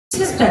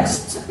kisses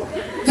best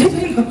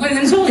between Colin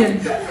and Julian?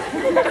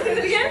 Say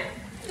it again?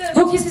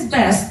 Who kisses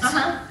best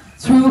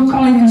through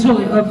Colin and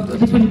Julian?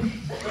 Between.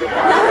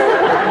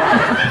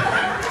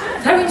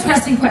 Very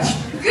interesting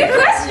question. Good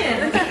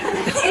question.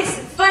 It's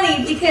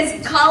funny because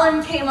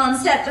Colin came on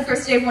set the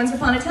first day of Once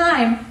Upon a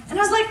Time, and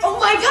I was like, oh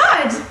my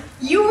God,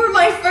 you were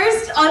my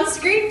first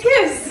on-screen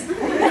kiss.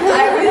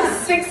 I was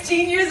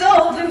 16 years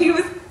old and he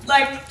was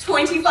like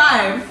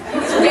 25. It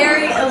was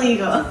very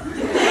illegal.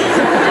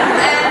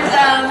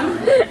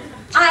 And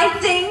I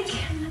think,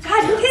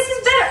 God, who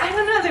kisses better? I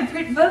don't know,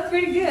 they're both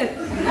pretty good.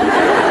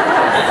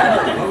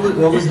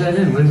 What was that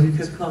in? When did you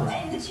kiss Colin?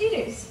 The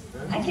Cheaters.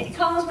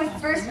 Colin was my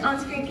first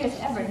on-screen kiss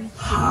ever.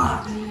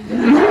 Hot.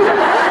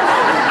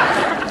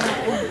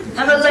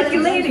 I'm a lucky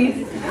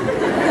lady.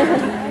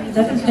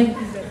 Definitely.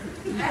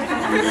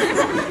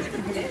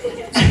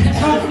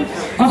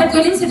 En fait,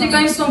 Colin, c'était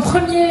quand même son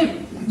premier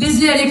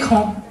baiser à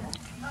l'écran.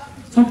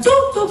 Son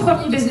tout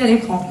premier baiser à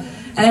l'écran.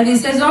 Elle avait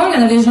 16 ans, il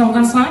en avait genre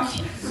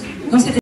 25. Donc c'était